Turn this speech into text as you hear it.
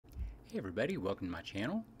Hey everybody, welcome to my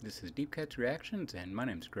channel. This is Deep Cuts Reactions and my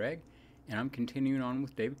name's Greg, and I'm continuing on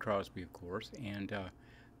with David Crosby, of course, and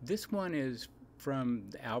this one is from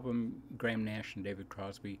the album Graham Nash and David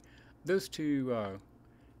Crosby. Those two,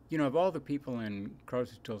 of all the people in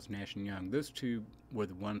Crosby, Stills, Nash and Young, those two were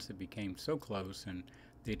the ones that became so close, and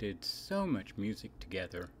they did so much music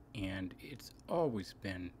together, and it's always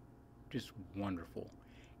been just wonderful.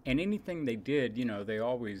 And anything they did, they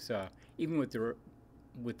always, even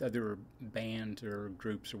with other bands or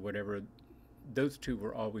groups or whatever, those two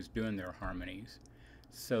were always doing their harmonies.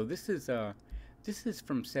 So this is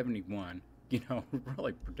from '71,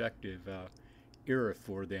 really productive era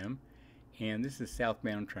for them. And this is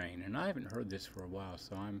Southbound Train, and I haven't heard this for a while,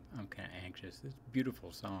 so I'm kind of anxious. It's a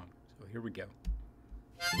beautiful song. So here we go.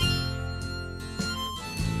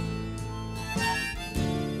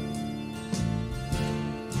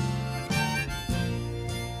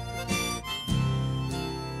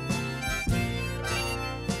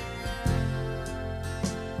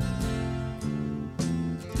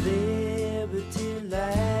 Liberty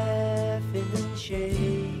laughing and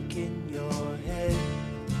shaking your head.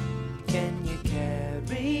 Can you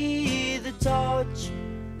carry the torch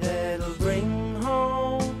that'll bring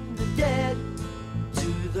home the dead to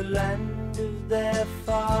the land of their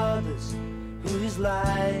fathers, whose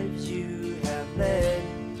lives you have led,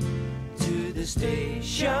 to the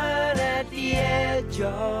station at the edge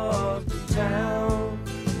of the town,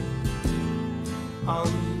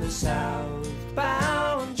 on the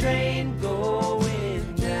southbound train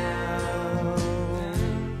going down?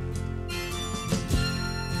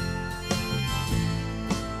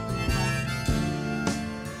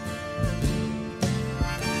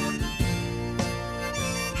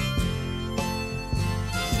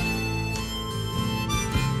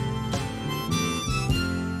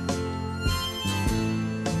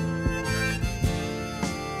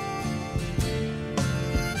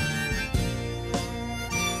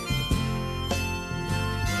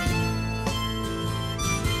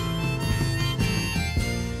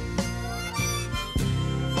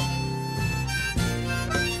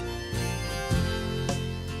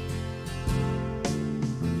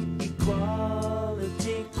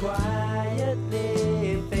 Equality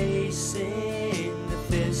quietly facing the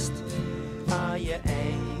fist. Are you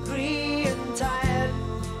angry and tired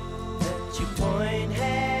that your point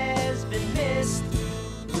has been missed?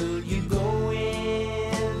 Will you go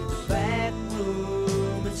in the back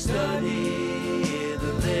room and study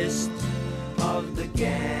the list of the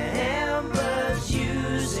gamblers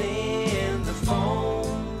using the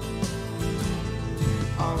phone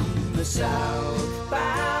on the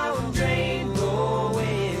southbound train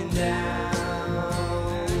going down?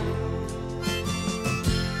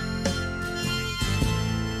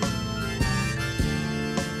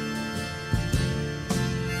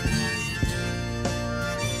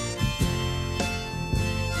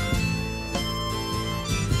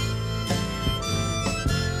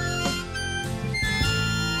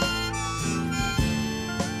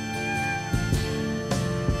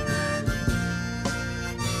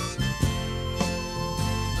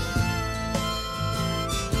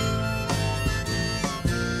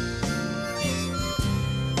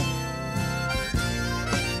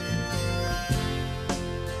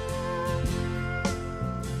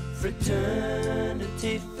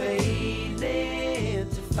 Fraternity failing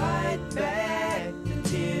to fight back the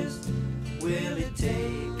tears. Will it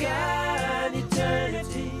take an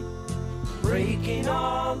eternity, breaking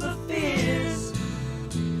all the fears?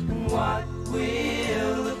 And what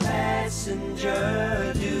will the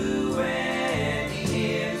passenger do when he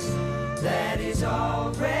hears that he's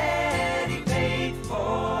already paid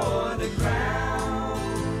for the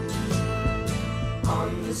ground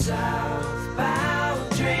on the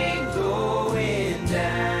southbound train going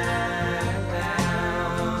down?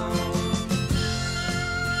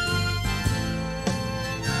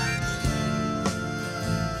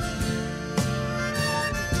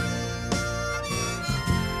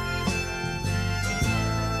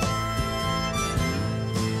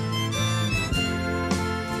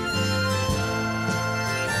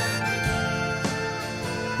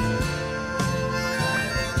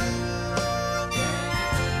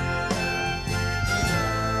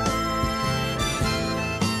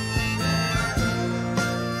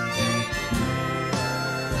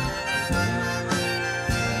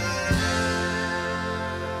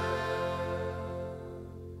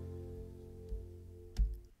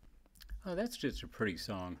 Oh, that's just a pretty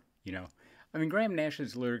song. I mean, Graham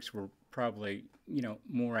Nash's lyrics were probably,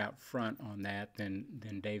 more out front on that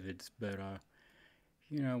than David's, but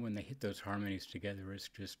when they hit those harmonies together,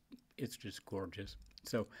 it's just gorgeous.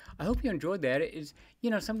 So I hope you enjoyed that. It is,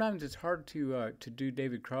 sometimes it's hard to do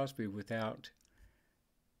David Crosby without,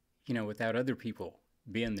 without other people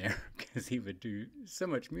being there because he would do so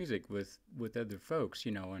much music with other folks,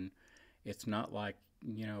 and it's not like,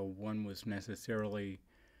 one was necessarily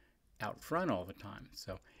out front all the time.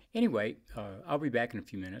 So anyway, I'll be back in a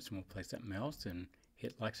few minutes and we'll play something else and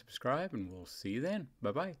hit like, subscribe, and we'll see you then.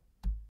 Bye bye.